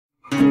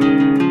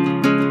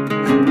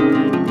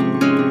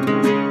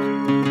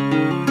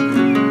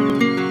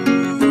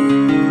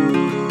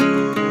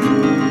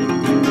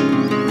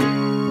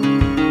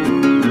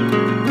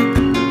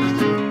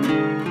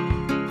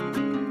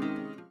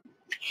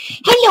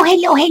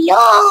Hello, hello,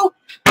 hello.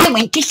 I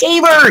went to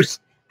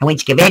Savers. I went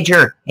to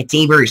Scaventure at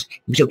Savers.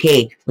 It was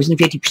okay. It wasn't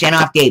a 50%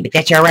 off day, but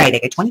that's all right. I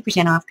got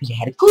 20% off because I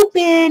had a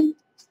coupon.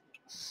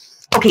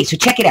 Okay, so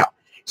check it out.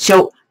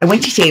 So I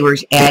went to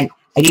Savers, and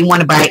I didn't want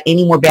to buy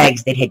any more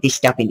bags that had this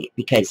stuff in it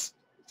because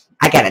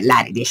I got a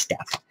lot of this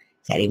stuff.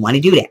 So I didn't want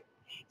to do that.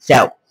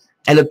 So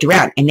I looked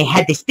around, and they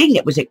had this thing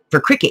that was for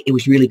cricket. It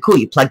was really cool.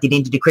 You plugged it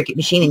into the cricket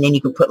machine, and then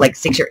you could put like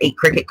 6 or 8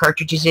 cricket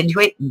cartridges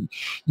into it. And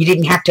you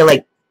didn't have to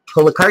like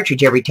pull a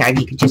cartridge every time.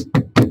 You could just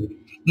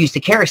use the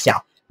carousel.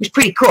 It was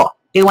pretty cool.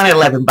 They wanted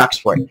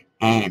 $11 for it,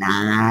 and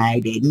I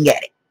didn't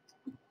get it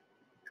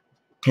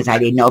because I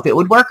didn't know if it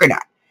would work or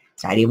not.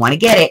 So I didn't want to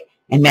get it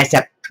and mess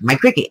up my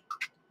cricket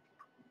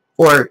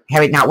or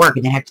have it not work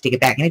and then have to take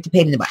it back, and it's a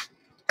pain in the butt.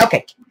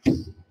 Okay.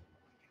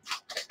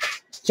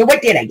 So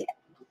what did I get?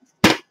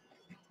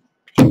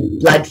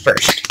 Blood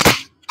first.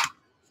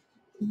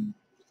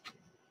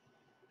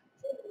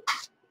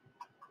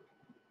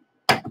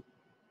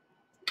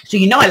 So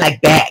you know I like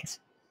bags.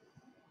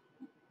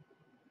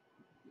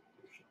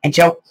 And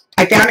so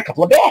I found a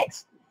couple of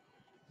bags.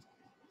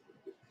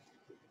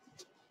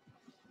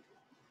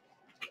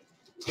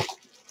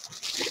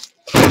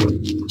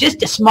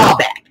 Just a small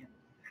bag.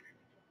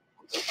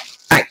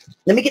 All right,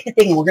 let me get the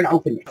thing and we're going to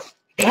open it.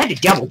 They had to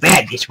double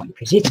bag this one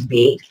because it's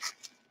big.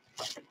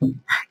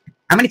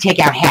 I'm going to take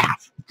out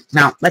half.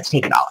 Now, let's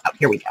take it all out.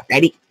 Here we go.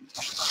 Ready?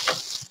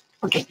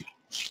 Okay.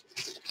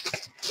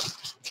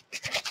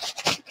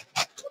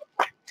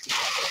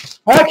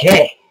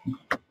 Okay.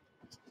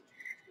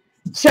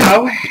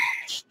 So,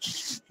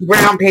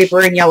 brown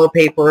paper and yellow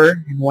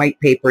paper and white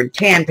paper and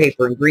tan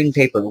paper and green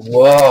paper.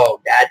 Whoa,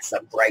 that's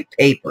some bright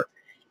paper.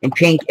 And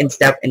pink and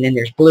stuff. And then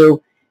there's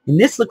blue. And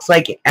this looks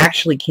like it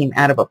actually came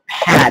out of a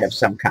pad of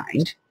some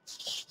kind.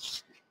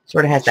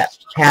 Sort of has that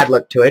pad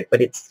look to it,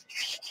 but it's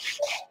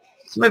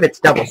some of it's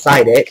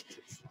double-sided.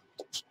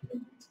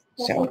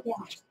 So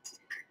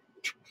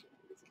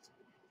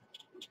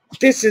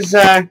this is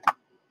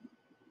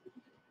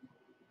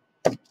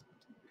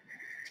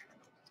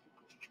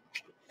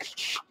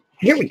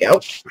here we go.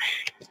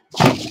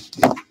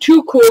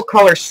 2 Cool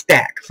Color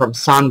Stack from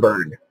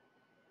Sunburned.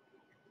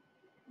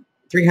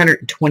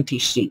 320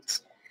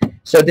 sheets.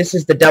 So this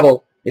is the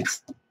double.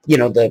 It's, you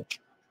know, the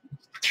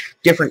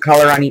different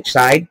color on each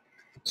side.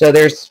 So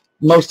there's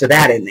most of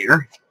that in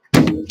there.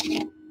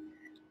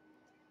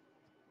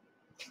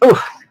 Ooh.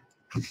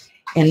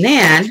 And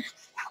then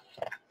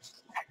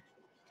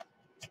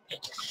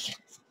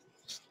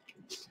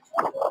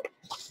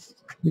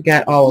we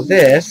got all of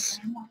this.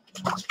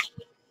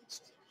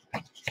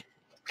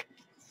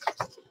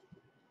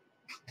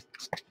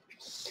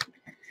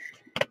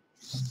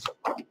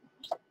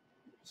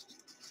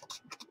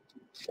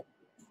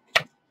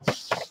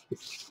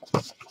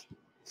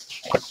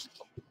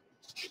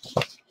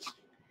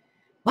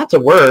 Lots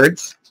of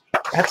words.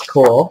 That's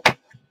cool.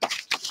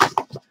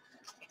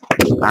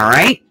 All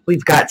right.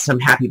 We've got some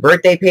happy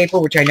birthday paper,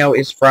 which I know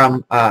is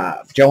from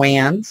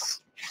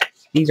Joann's.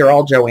 These are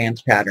all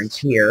Joann's patterns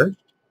here.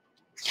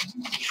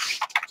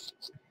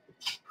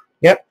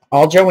 Yep,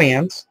 all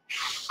Joann's.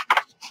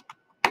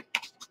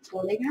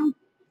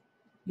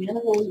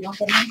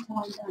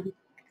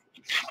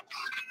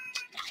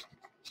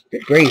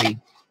 Good gravy.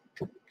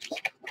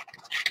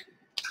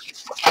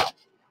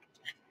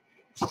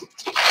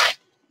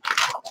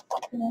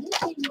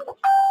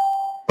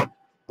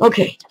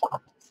 Okay,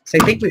 so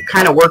I think we've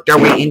kind of worked our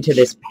way into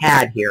this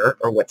pad here,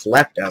 or what's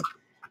left of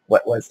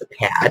what was the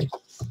pad.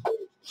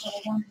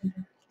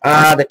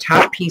 The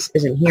top piece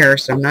isn't here,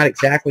 so I'm not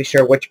exactly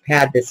sure which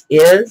pad this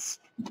is.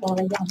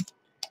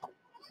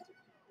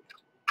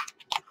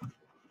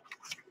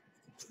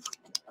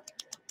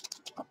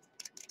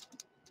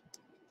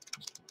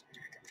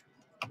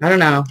 I don't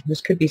know.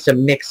 This could be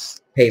some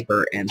mixed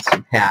paper and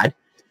some pad,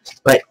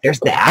 but there's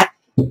that.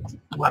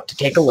 We'll have to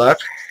take a look.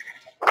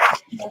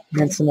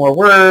 And some more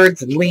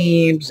words and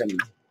leaves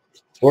and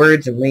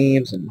words and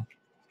leaves and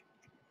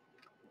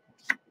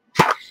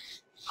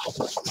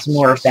some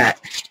more of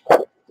that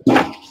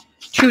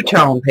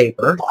two-tone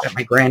paper that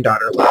my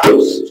granddaughter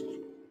loves.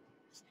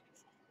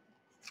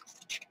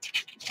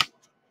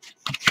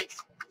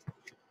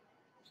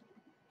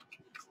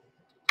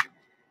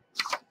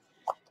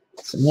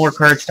 Some more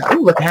cardstock.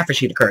 Ooh, look, half a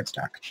sheet of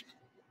cardstock.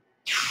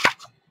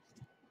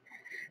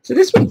 So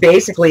this one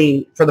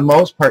basically, for the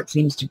most part,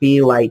 seems to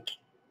be like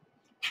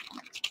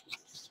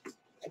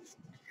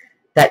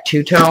that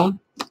two-tone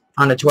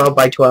on a 12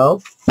 by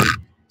 12.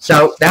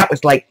 So that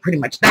was like pretty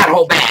much that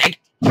whole bag.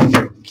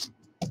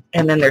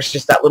 And then there's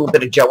just that little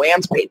bit of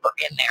Joann's paper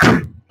in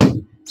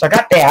there. So I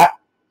got that.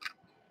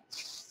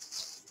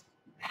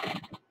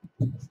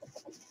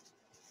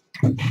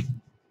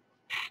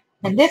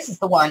 And this is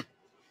the one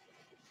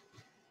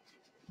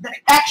that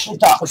I actually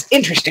thought was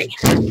interesting.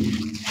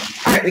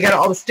 All right, we got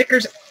all the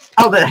stickers,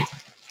 all the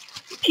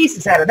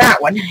pieces out of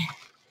that one.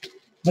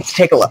 Let's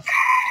take a look.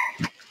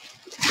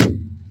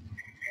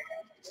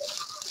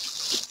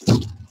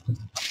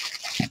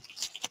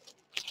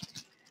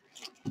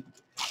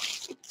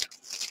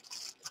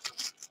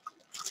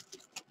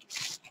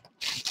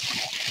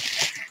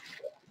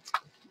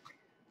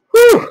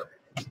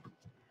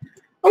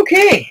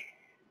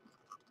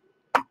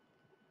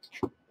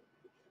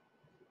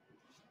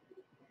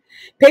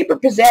 Paper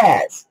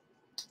pizzazz.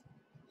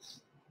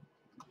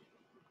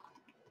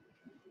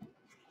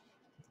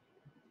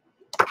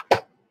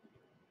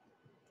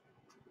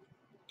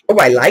 Oh,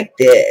 I like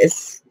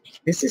this.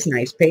 This is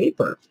nice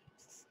paper.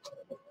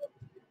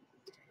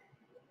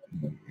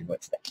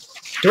 What's that?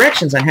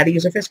 Directions on how to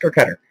use a Fisker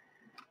cutter.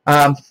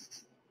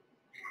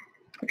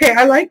 Okay,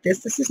 I like this.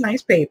 This is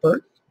nice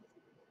paper.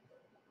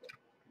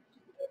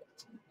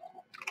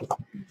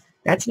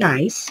 That's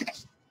nice.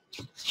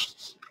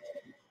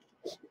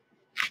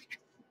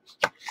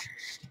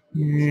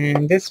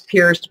 And this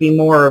appears to be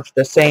more of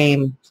the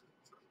same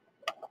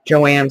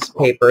Joann's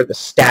paper, the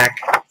stack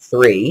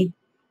 3.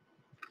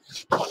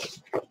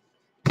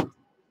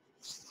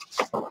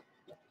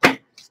 And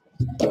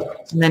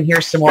then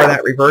here's some more of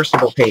that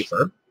reversible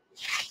paper,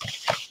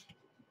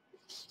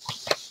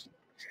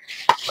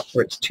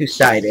 where it's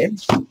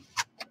two-sided.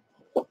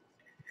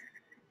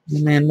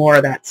 And then more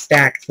of that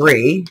stack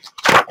 3.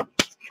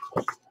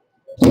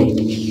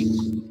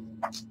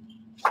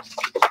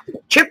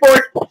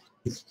 Chipboard.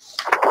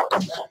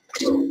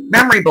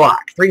 Memory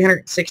block,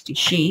 360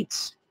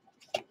 sheets.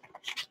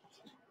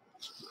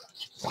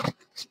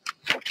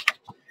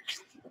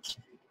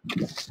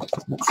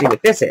 Let's see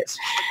what this is.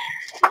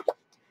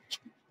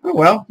 Oh,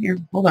 well, here,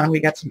 hold on. We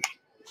got some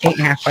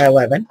 8.5 by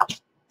 11.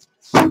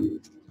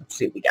 Let's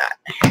see what we got.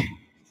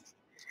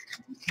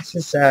 This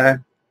is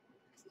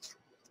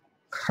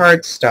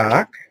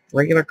cardstock,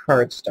 regular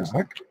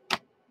cardstock.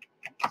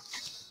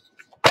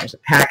 There's a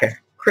pack of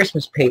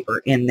Christmas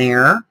paper in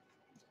there.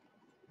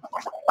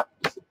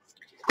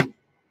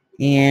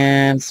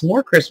 And some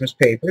more Christmas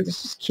paper.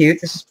 This is cute.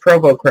 This is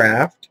Provo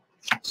Craft.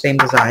 Same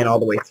design all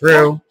the way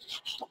through.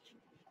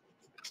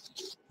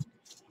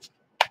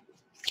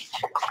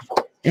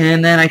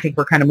 And then I think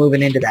we're kind of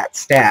moving into that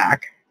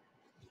stack.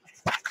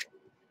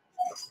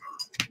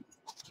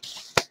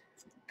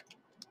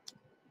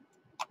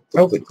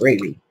 Oh, good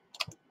gravy.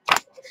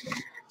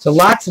 So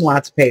lots and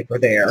lots of paper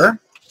there.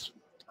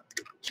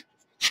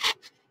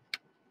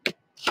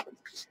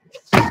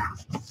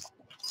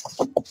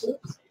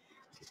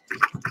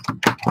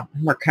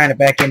 And we're kind of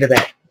back into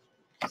that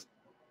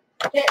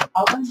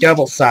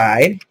double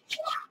side.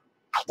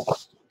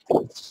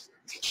 One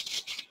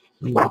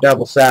more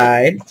double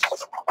side.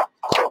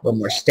 One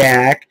more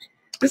stack.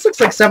 This looks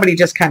like somebody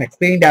just kind of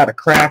cleaned out a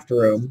craft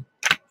room.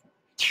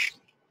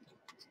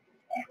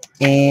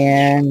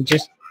 And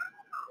just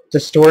the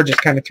store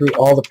just kind of threw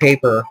all the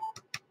paper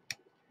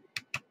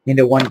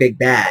into one big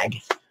bag.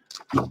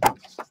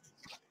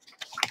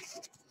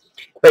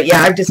 But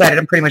yeah, I've decided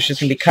I'm pretty much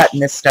just going to be cutting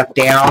this stuff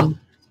down.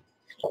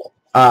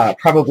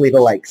 Probably to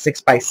like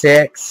 6 by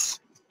 6.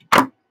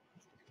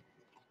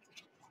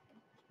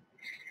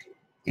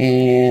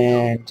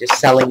 And just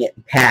selling it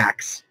in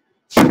packs.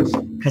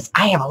 Because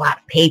I have a lot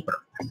of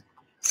paper.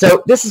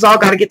 So this has all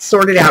got to get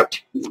sorted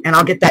out. And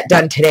I'll get that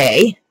done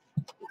today.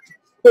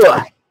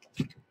 Ugh.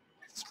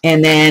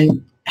 And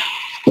then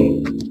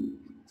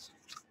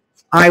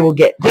I will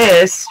get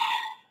this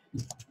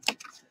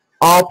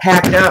all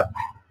packed up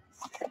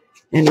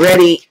and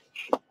ready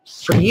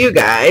for you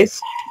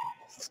guys.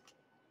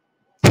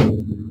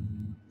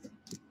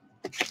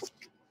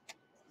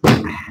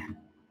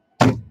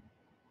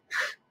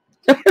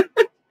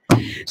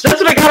 So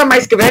that's what I got on my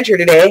Scaventure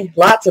today.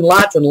 Lots and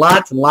lots and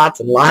lots and lots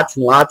and lots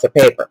and lots of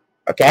paper.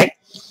 Okay.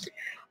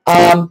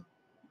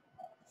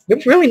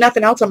 There's really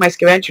nothing else on my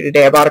Scaventure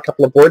today. I bought a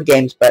couple of board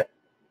games, but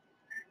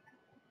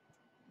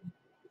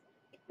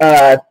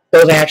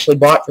those I actually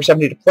bought for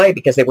somebody to play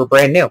because they were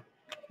brand new.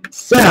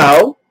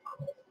 So,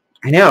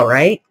 I know,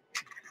 right?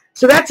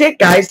 So that's it,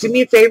 guys. Do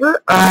me a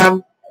favor.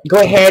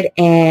 Go ahead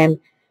and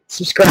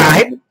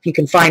subscribe. You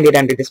can find it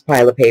under this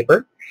pile of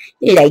paper.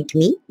 Like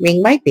me,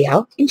 ring my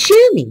bell, and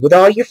share me with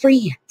all your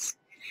friends.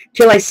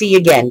 Till I see you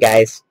again,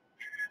 guys.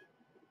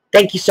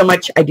 Thank you so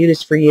much. I do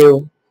this for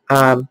you.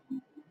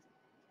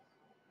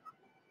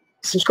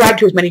 Subscribe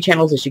to as many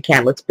channels as you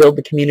can. Let's build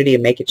the community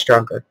and make it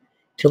stronger.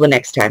 Till the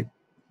next time.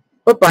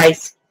 Bye-bye.